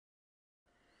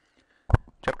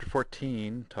Chapter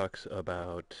 14 talks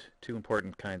about two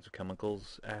important kinds of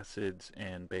chemicals, acids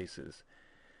and bases.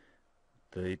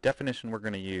 The definition we're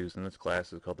going to use in this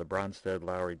class is called the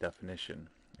Bronsted-Lowry definition.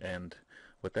 And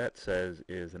what that says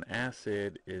is an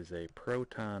acid is a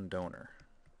proton donor.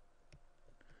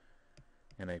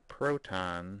 And a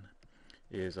proton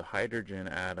is a hydrogen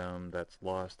atom that's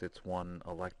lost its one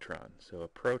electron. So a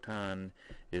proton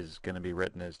is going to be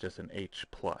written as just an H+.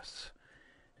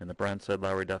 And the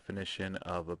Bronsted-Lowry definition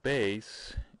of a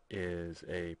base is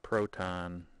a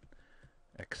proton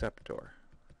acceptor.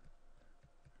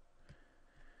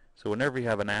 So whenever you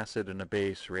have an acid and a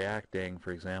base reacting, for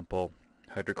example,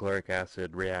 hydrochloric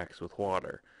acid reacts with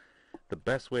water, the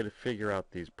best way to figure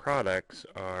out these products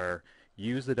are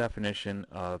use the definition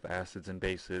of acids and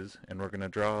bases, and we're going to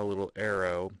draw a little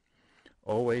arrow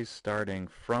always starting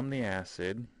from the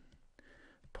acid,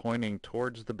 pointing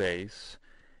towards the base,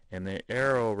 and the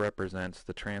arrow represents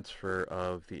the transfer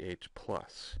of the H+.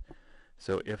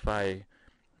 So if I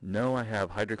know I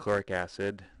have hydrochloric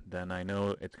acid, then I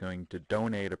know it's going to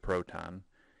donate a proton.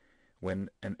 When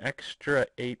an extra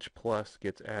H+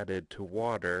 gets added to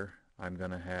water, I'm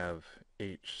going to have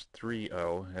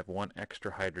H3O, have one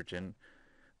extra hydrogen.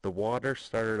 The water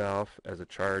started off as a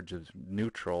charge of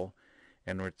neutral,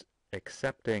 and it's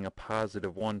accepting a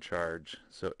positive 1 charge.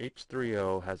 So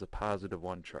H3O has a positive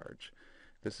 1 charge.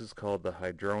 This is called the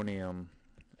hydronium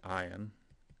ion.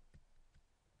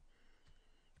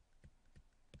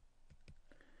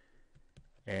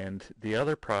 And the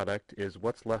other product is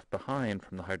what's left behind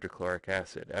from the hydrochloric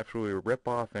acid. After we rip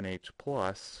off an H+,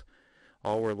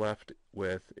 all we're left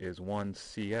with is one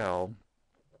Cl.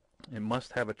 It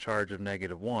must have a charge of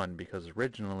 -1 because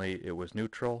originally it was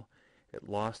neutral. It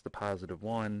lost the positive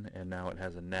 1, and now it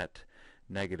has a net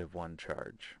 -1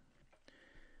 charge.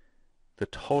 The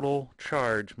total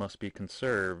charge must be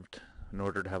conserved in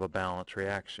order to have a balanced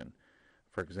reaction.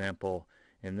 For example,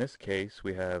 in this case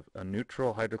we have a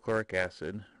neutral hydrochloric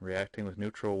acid reacting with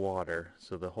neutral water,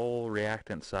 so the whole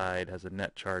reactant side has a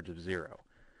net charge of 0.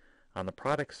 On the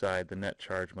product side, the net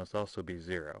charge must also be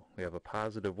 0. We have a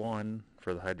positive 1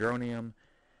 for the hydronium,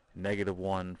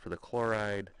 -1 for the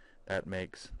chloride. That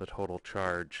makes the total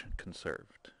charge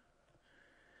conserved.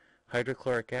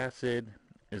 Hydrochloric acid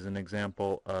is an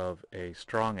example of a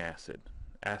strong acid.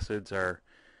 Acids are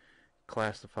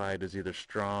classified as either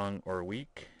strong or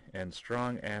weak, and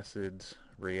strong acids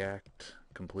react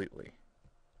completely.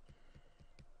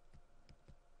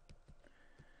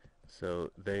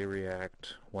 So they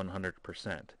react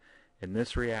 100%. In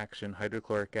this reaction,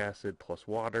 hydrochloric acid plus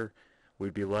water,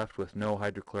 we'd be left with no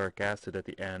hydrochloric acid at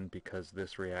the end because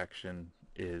this reaction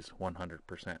is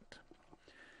 100%.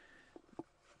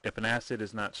 If an acid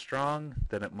is not strong,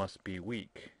 then it must be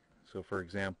weak. So for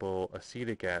example,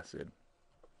 acetic acid.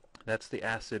 That's the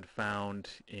acid found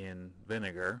in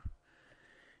vinegar.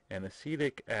 And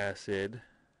acetic acid,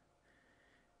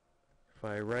 if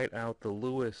I write out the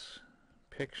Lewis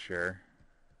picture,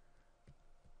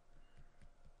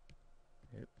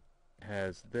 it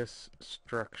has this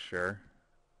structure.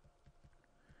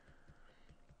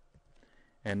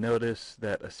 And notice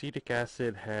that acetic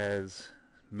acid has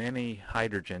many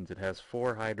hydrogens. It has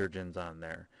 4 hydrogens on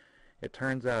there. It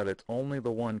turns out it's only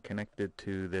the one connected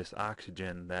to this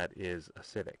oxygen that is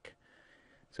acidic.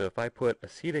 So if I put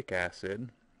acetic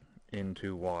acid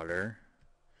into water,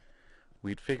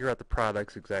 we'd figure out the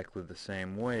products exactly the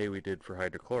same way we did for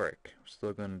hydrochloric. We're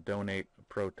still going to donate a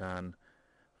proton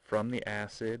from the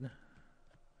acid.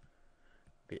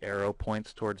 The arrow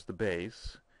points towards the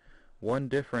base. One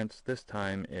difference this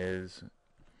time is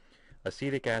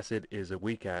acetic acid is a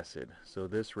weak acid, so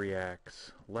this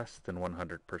reacts less than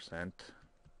 100%.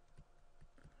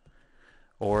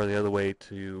 Or the other way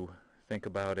to think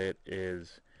about it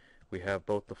is we have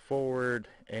both the forward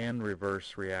and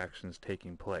reverse reactions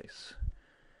taking place.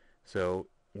 So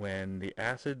when the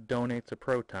acid donates a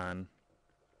proton,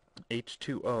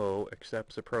 H2O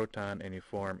accepts a proton and you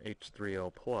form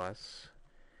H3O+,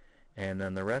 and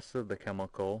then the rest of the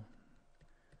chemical,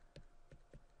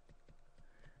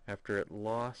 after it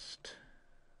lost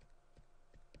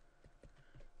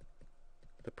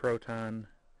the proton,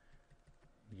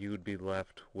 you would be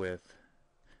left with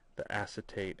the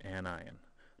acetate anion.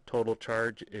 Total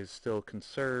charge is still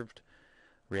conserved.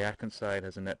 Reactant side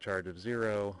has a net charge of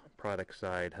 0. Product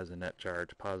side has a net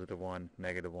charge +1,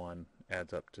 -1,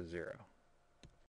 adds up to 0.